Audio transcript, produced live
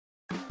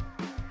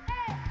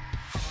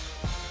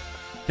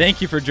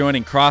Thank you for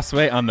joining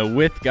Crossway on the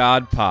With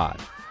God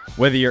pod.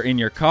 Whether you're in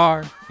your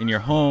car, in your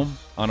home,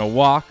 on a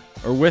walk,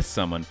 or with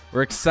someone,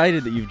 we're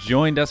excited that you've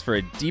joined us for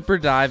a deeper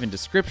dive into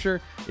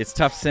Scripture, its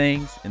tough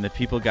sayings, and the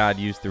people God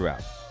used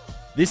throughout.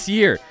 This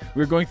year,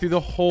 we're going through the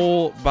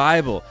whole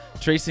Bible,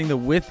 tracing the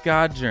With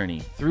God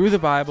journey through the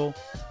Bible,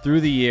 through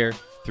the year,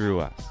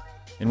 through us.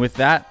 And with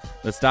that,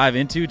 let's dive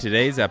into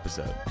today's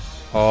episode.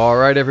 All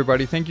right,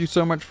 everybody. Thank you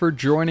so much for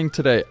joining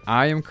today.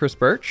 I am Chris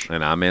Birch.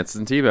 And I'm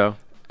Anson Tebow.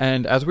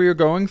 And as we are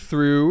going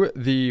through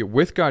the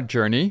With God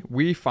journey,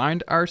 we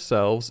find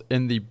ourselves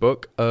in the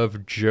book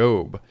of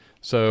Job.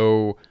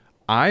 So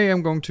I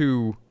am going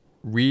to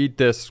read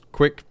this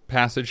quick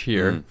passage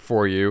here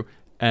for you,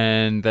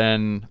 and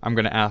then I'm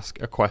going to ask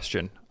a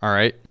question. All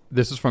right?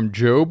 This is from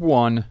Job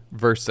 1,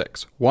 verse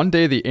 6. One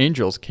day the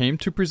angels came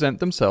to present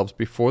themselves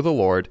before the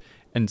Lord,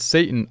 and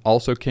Satan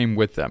also came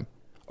with them.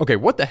 Okay,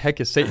 what the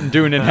heck is Satan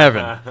doing in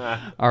heaven?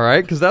 All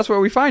right, because that's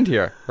what we find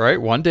here, right?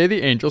 One day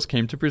the angels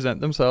came to present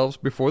themselves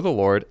before the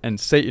Lord, and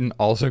Satan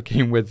also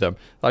came with them.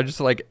 I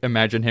just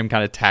imagine him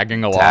kind of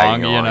tagging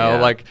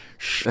along,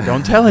 shh,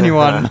 don't tell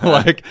anyone,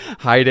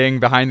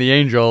 hiding behind the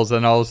angels,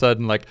 and all of a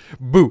sudden,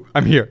 boo,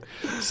 I'm here.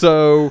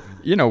 So,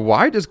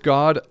 why does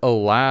God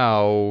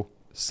allow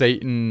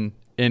Satan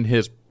in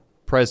his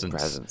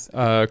presence?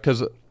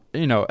 Because,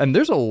 and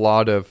there's a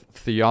lot of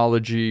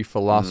theology,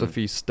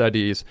 philosophy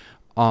studies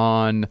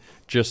on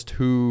just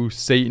who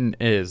Satan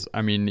is.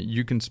 I mean,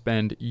 you can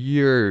spend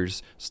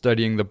years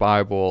studying the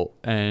Bible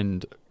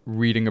and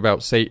reading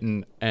about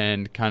Satan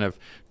and kind of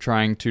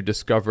trying to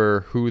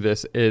discover who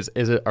this is.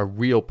 Is it a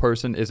real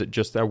person? Is it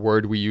just a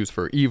word we use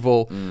for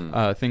evil?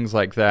 Things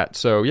like that.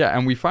 So, yeah,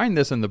 and we find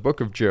this in the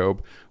book of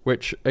Job,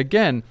 which,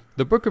 again,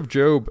 the book of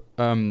Job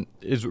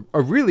is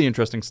a really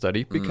interesting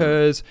study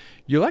because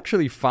you'll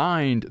actually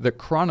find that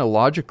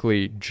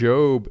chronologically,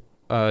 Job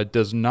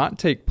does not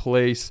take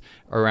place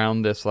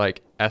around this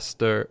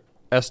Esther,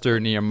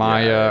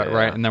 Nehemiah,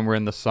 right? And then we're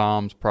in the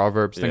Psalms,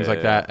 Proverbs, things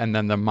like that, and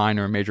then the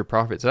minor and major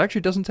prophets. It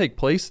actually doesn't take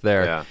place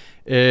there. Yeah.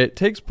 It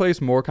takes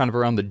place more kind of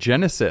around the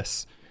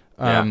Genesis.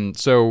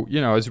 So,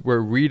 as we're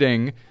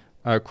reading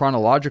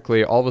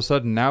chronologically, all of a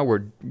sudden now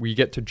we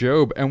get to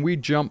Job and we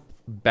jump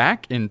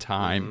back in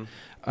time.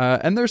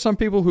 And there's some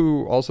people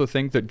who also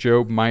think that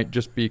Job might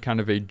just be kind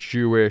of a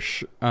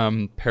Jewish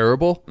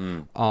parable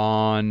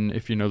on,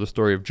 if you know the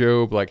story of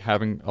Job,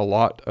 having a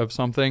lot of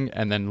something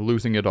and then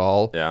losing it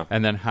all. Yeah.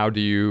 And then how do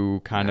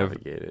you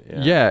navigate it?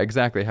 Yeah,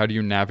 exactly. How do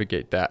you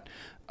navigate that?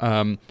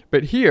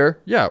 But here,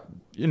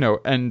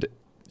 and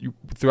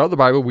throughout the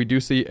Bible, we do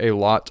see a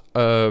lot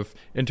of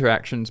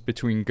interactions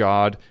between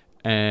God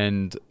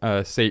and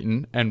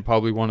Satan, and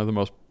probably one of the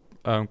most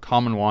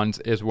common ones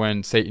is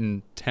when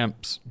Satan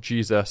tempts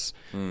Jesus,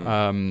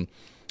 in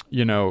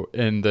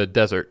the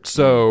desert.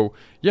 So,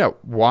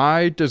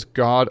 why does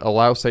God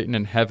allow Satan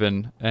in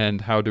heaven,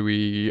 and how do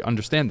we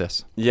understand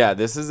this? Yeah,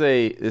 this is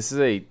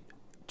a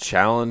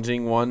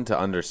challenging one to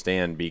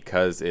understand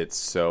because it's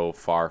so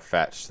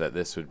far-fetched that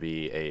this would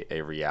be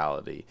a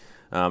reality.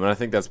 And I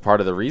think that's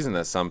part of the reason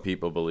that some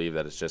people believe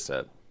that it's just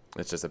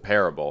a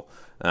parable.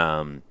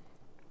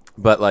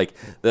 But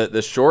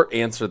the short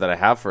answer that I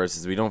have for us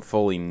is we don't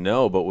fully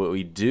know, but what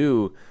we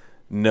do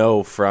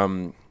know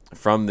from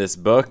this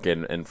book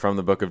and from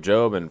the book of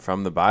Job and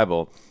from the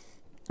Bible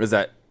is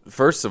that,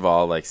 first of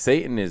all,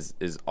 Satan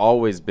is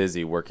always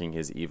busy working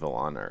his evil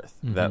on earth.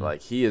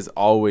 That he is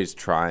always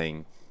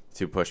trying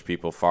to push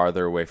people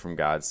farther away from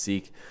God,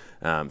 see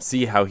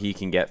how he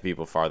can get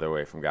people farther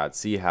away from God,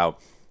 see how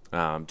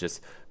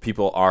just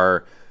people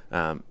are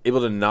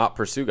able to not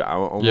pursue God.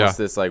 Almost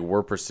this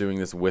we're pursuing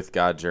this with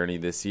God journey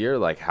this year.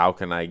 How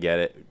can I get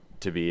it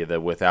to be the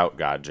without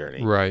God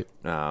journey? Right.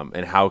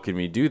 And how can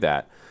we do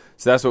that?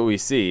 So that's what we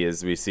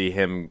see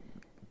him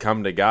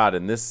come to God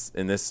in this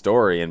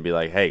story and be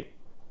like, hey,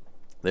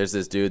 there's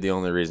this dude. The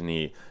only reason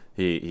he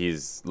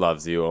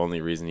loves you,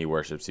 only reason he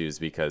worships you is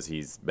because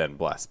he's been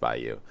blessed by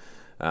you.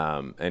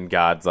 And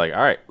God's like,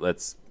 all right,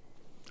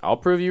 I'll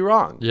prove you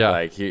wrong.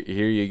 Yeah.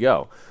 Here you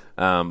go.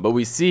 But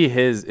we see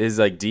his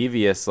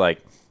devious,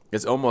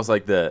 it's almost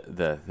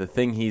the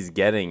thing he's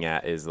getting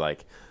at is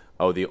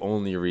the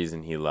only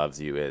reason he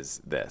loves you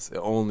is this.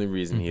 The only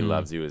reason he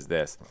loves you is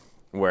this.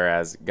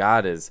 Whereas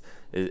God is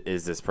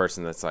this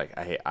person that's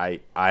I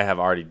have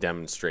already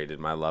demonstrated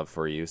my love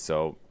for you,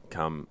 so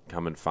come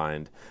and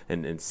find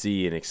and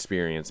see and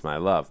experience my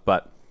love.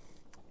 But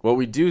what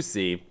we do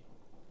see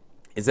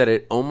is that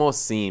it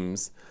almost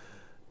seems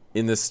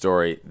in this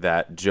story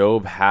that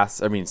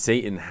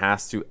Satan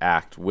has to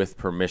act with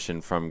permission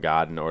from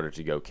God in order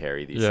to go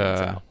carry these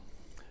things out,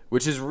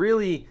 which is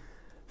really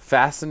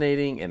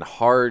fascinating and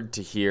hard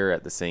to hear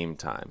at the same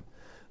time.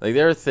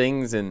 There are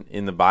things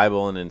in the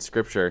Bible and in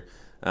Scripture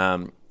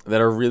that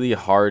are really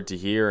hard to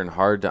hear and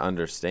hard to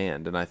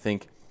understand, and I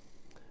think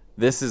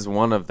this is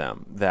one of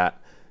them,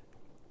 that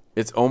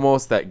it's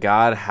almost that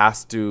God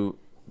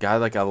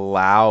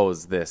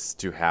allows this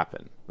to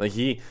happen.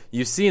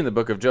 You see in the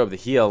book of Job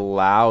that he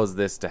allows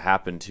this to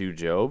happen to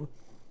Job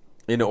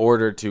in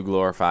order to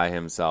glorify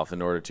himself,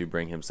 in order to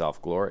bring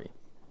himself glory.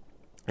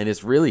 And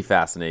it's really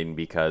fascinating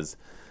because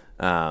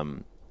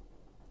we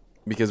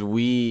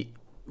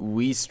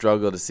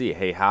struggle to see,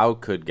 hey, how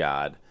could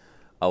God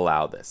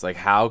allow this? Like,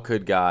 how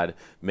could God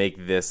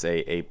make this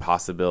a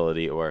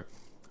possibility, or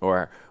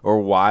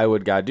why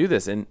would God do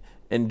this? And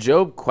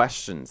Job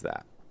questions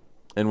that.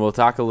 And we'll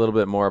talk a little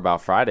bit more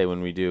about Friday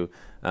when we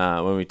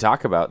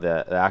talk about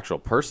the actual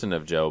person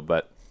of Job.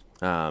 But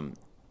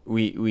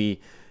we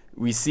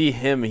see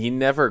him. He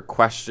never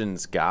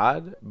questions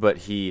God, but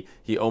he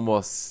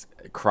almost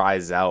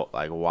cries out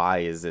like, "Why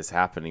is this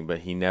happening?" But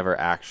he never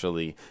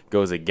actually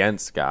goes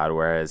against God,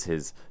 whereas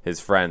his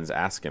friends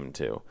ask him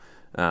to.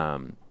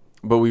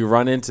 But we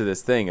run into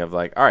this thing of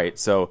like, all right,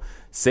 so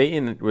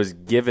Satan was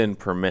given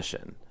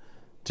permission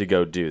to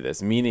go do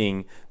this,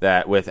 meaning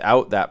that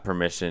without that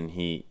permission,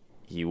 he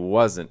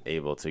wasn't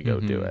able to go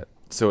do it.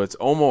 So it's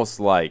almost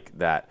like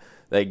that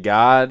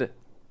God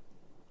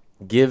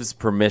gives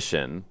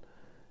permission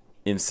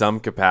in some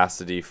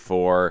capacity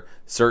for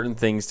certain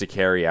things to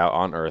carry out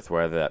on earth,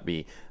 whether that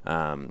be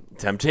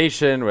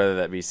temptation, whether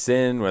that be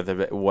sin,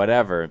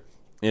 whatever,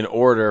 in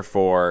order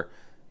for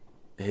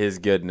his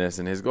goodness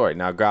and his glory.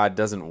 Now, God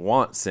doesn't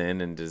want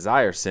sin and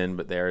desire sin,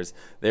 but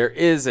there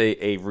is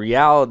a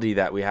reality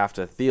that we have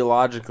to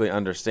theologically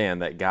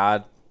understand, that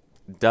God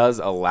does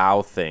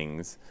allow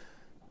things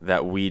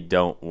that we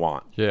don't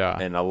want,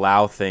 and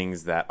allow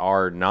things that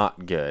are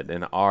not good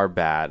and are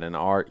bad and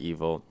are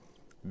evil,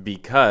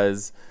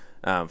 because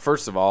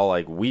first of all,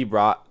 like we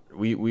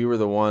were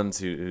the ones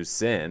who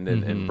sinned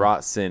and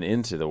brought sin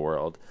into the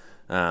world,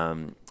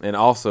 and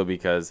also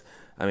because,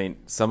 I mean,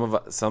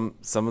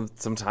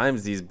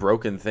 sometimes these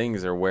broken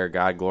things are where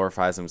God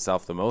glorifies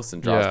himself the most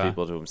and draws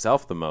people to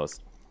himself the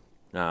most.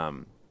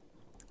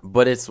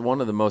 But it's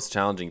one of the most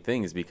challenging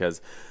things,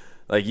 because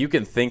like you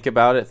can think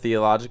about it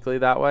theologically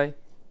that way.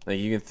 Like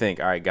you can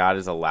think, all right, God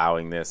is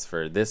allowing this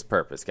for this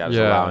purpose. God is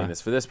allowing this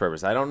for this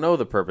purpose. I don't know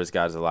the purpose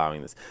God is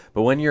allowing this.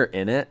 But when you're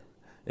in it,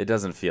 it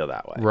doesn't feel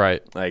that way.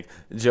 Right. Like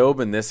Job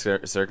in this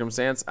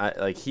circumstance,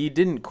 he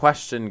didn't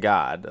question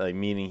God, like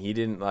meaning he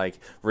didn't like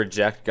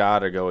reject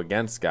God or go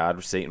against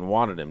God. Satan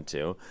wanted him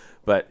to.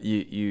 But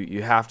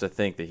you have to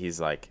think that he's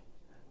like,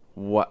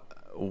 what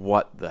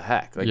the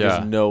heck? Like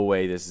there's no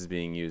way this is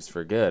being used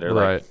for good. Or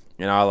like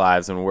in our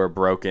lives when we're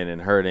broken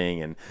and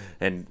hurting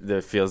and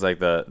it feels like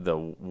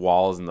the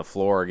walls and the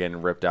floor are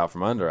getting ripped out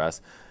from under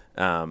us,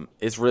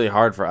 it's really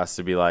hard for us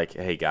to be like,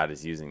 hey, God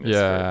is using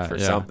this for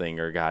something,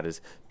 or God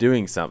is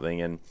doing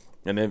something. And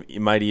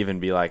it might even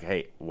be like,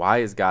 hey, why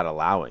is God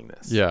allowing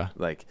this?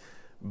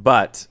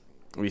 But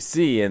we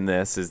see in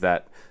this is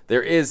that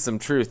there is some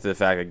truth to the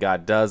fact that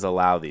God does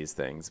allow these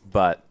things,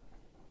 but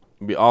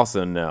we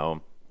also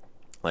know,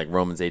 like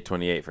Romans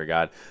 8:28, for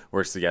God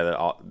works together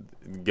all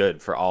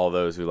good for all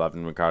those who love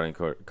him and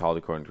called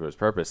according to his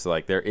purpose. So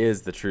like there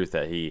is the truth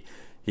that he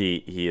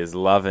is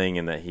loving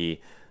and that he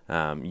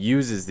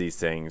uses these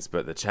things,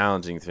 but the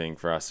challenging thing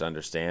for us to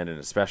understand, and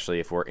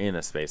especially if we're in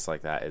a space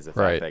like that, is the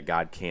fact that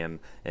God can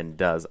and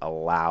does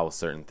allow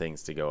certain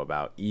things to go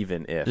about,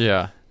 even if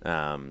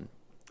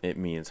it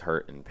means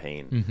hurt and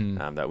pain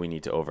that we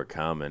need to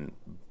overcome, and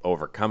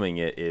overcoming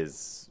it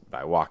is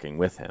by walking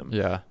with him.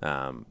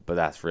 But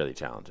that's really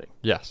challenging.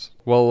 Yes.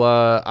 Well,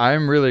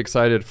 I'm really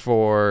excited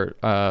for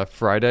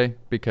Friday,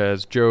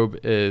 because Job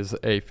is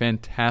a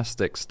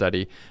fantastic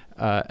study.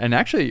 And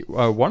actually,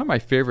 one of my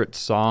favorite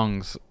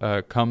songs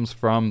comes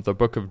from the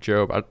book of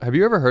Job. Have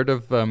you ever heard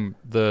of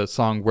the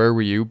song "Where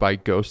Were You" by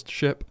Ghost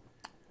Ship?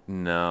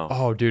 No.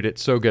 Oh, dude,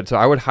 it's so good. So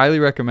I would highly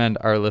recommend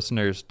our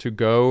listeners to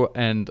go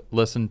and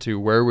listen to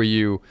 "Where Were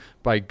You"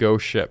 by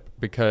Ghost Ship,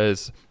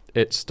 because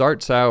it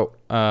starts out,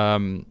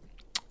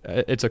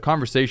 it's a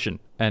conversation,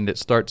 and it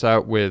starts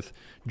out with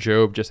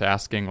Job just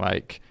asking,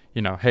 like,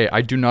 you know, hey,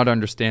 I do not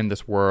understand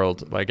this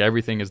world. Like,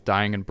 everything is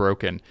dying and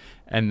broken.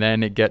 And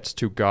then it gets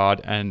to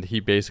God, and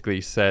he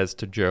basically says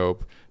to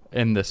Job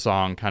in the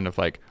song, kind of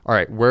like, all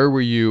right, where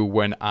were you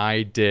when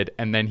I did?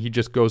 And then he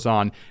just goes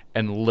on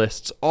and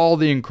lists all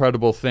the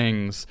incredible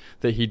things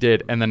that he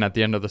did. And then at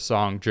the end of the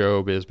song,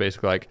 Job is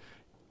basically like,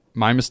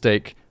 my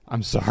mistake.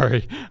 I'm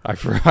sorry. I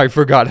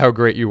forgot how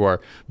great you are.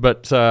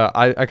 But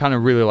I kind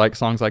of really like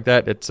songs like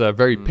that. It's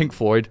very Pink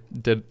Floyd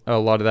did a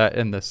lot of that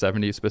in the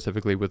 70s,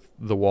 specifically with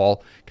The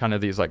Wall, kind of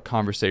these like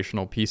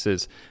conversational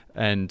pieces.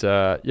 And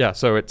so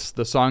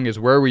the song is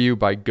 "Where Were You"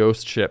 by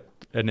Ghost Ship,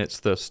 and it's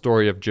the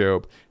story of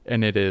Job,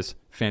 and it is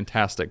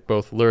fantastic,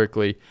 both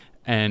lyrically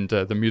and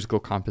the musical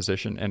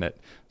composition in it.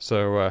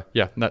 So,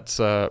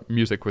 that's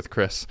Music with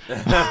Chris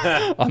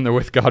on the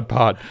With God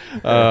pod.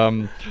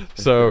 Thank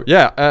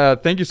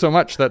you so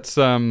much. That's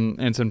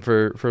Anson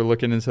for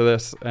looking into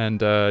this. And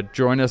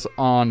join us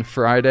on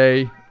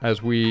Friday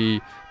as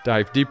we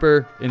dive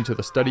deeper into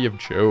the study of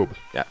Job.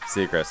 Yeah,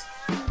 see you, Chris.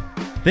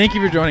 Thank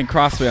you for joining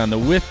Crossway on the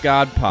With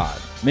God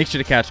pod. Make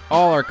sure to catch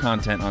all our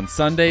content on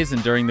Sundays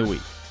and during the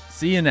week.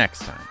 See you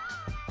next time.